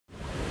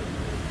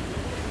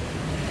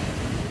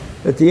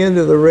At the end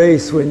of the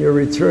race, when you're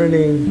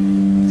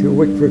returning to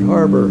Wickford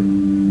Harbor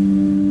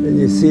and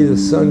you see the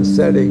sun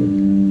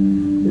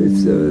setting,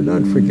 it's an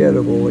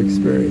unforgettable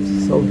experience.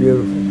 It's so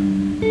beautiful.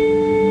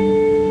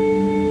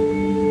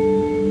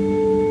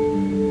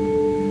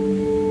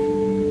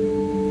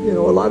 You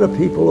know, a lot of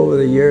people over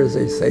the years,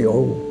 they say,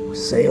 oh,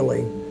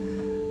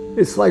 sailing.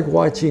 It's like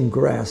watching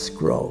grass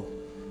grow.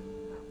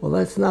 Well,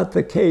 that's not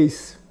the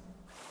case.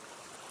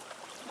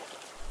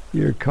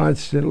 You're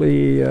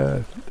constantly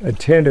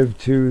attentive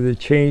to the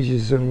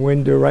changes in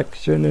wind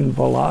direction and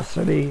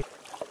velocity.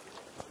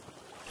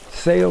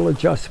 Sail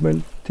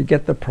adjustment to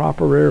get the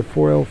proper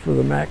airfoil for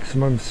the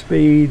maximum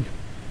speed.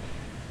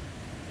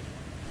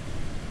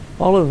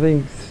 All of the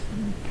things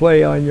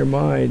play on your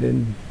mind,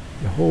 and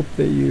you hope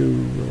that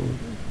you will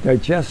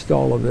digest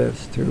all of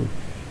this to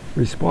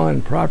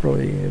respond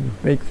properly and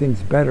make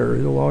things better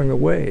along the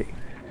way,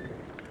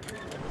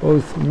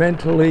 both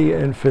mentally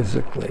and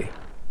physically.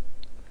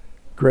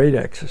 Great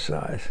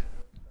exercise.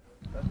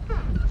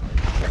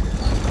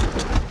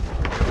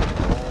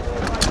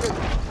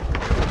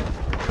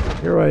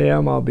 Here I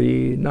am, I'll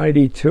be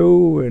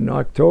 92 in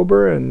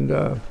October,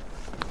 and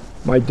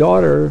my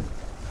daughter,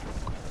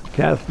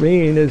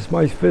 Kathleen, is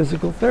my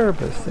physical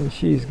therapist, and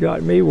she's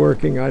got me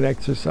working on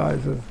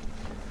exercises.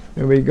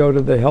 And we go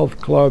to the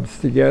health clubs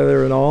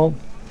together and all.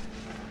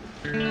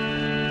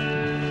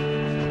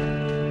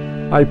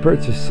 I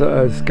purchased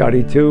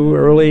Scottie II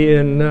early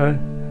in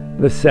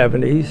the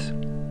 70s.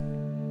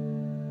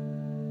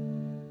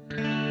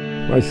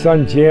 My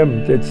son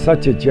Jim did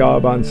such a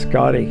job on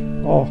Scottie.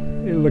 Oh,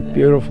 it looked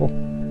beautiful.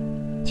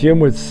 Jim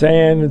would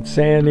sand and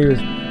sand. He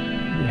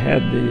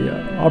had the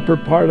upper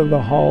part of the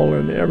hull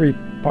and every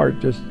part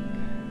just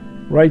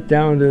right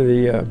down to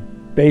the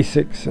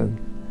basics, and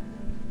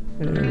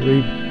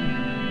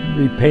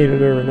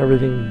repainted her and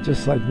everything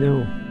just like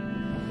new.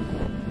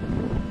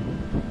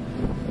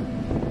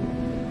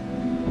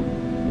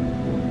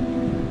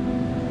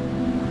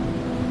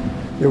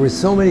 There were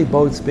so many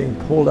boats being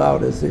pulled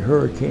out as the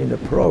hurricane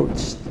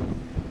approached,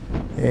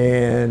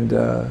 and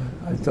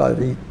I thought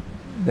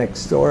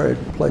next door at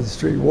Pleasant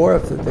Street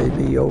Wharf that they'd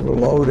be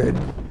overloaded.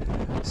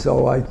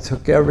 So I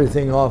took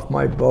everything off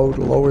my boat,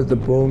 lowered the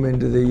boom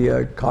into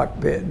the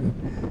cockpit,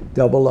 and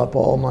doubled up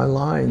all my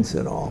lines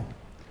and all.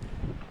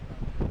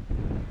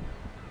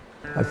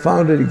 I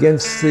found it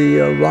against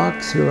the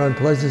rocks here on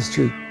Pleasant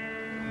Street.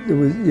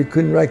 You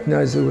couldn't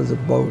recognize it was a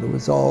boat. It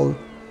was all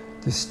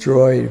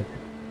destroyed.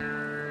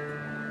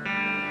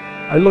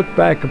 I look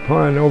back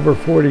upon over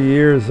 40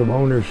 years of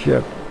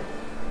ownership.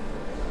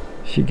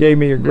 She gave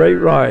me a great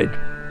ride,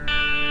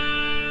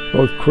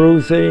 both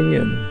cruising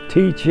and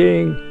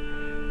teaching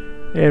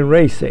and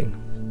racing.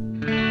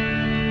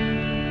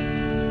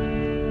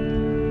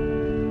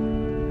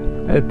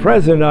 At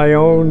present, I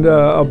owned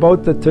a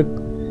boat that took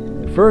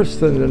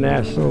first in the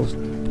Nationals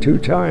 2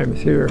 times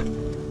here.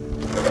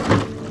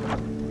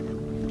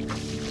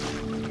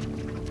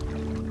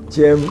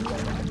 Jim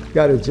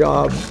got a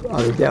job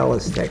out of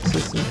Dallas,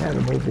 Texas, and had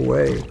to move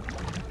away.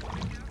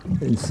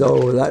 And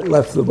so that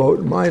left the boat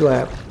in my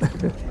lap.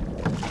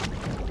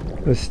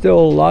 There's still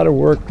a lot of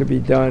work to be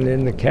done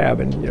in the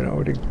cabin, you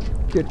know, to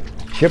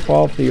chip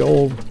off the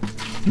old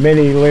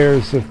many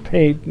layers of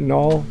paint and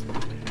all.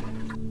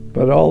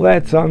 But all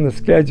that's on the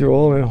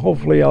schedule, and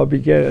hopefully I'll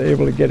be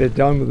able to get it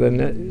done within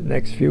the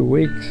next few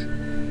weeks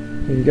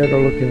and get her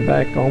looking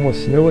back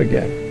almost new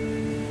again.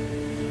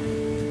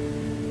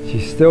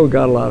 She's still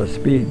got a lot of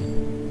speed.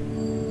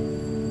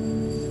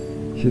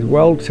 She's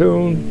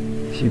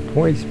well-tuned, she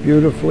points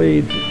beautifully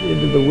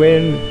into the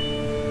wind,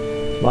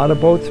 a lot of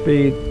boat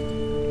speed,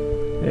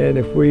 and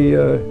if we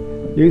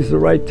use the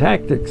right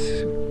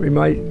tactics, we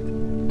might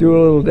do a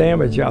little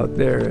damage out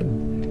there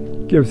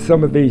and give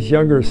some of these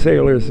younger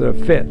sailors a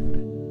fit.